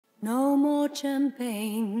no more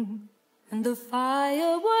champagne, and the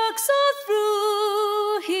fireworks are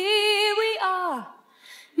through. Here we are,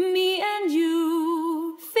 me and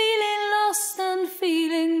you, feeling lost and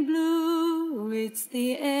feeling blue. It's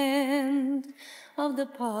the end of the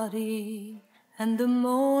party, and the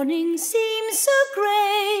morning seems so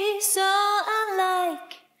grey, so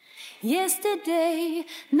unlike yesterday.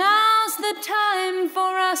 Now's the time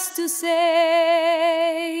for us to say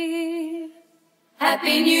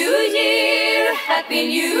Happy New Year, Happy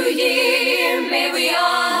New Year. May we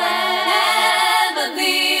all have a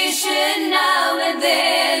vision now and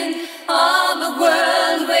then of a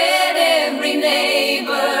world where every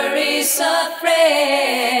neighbor is a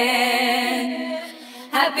friend.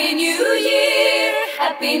 Happy New Year,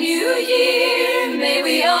 Happy New Year. May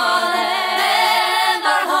we all have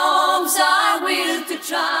our homes, our will to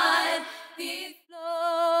try.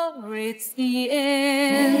 It's the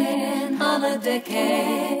end of a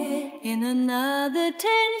decade. In another 10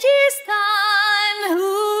 years' time,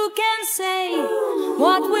 who can say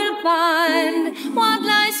what we'll find, what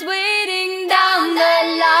lies waiting down the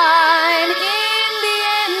line? In the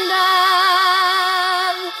end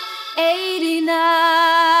of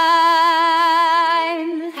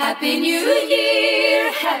 '89. Happy New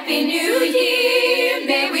Year, Happy New Year.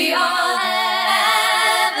 May we all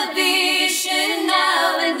have a vision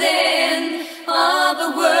now and then of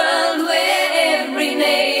a world where every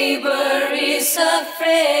neighbor is a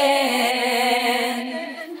friend.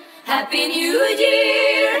 Happy New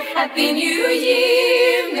Year, Happy New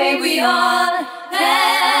Year. May we all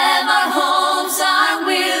have our homes, our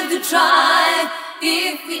will to try.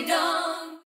 If we don't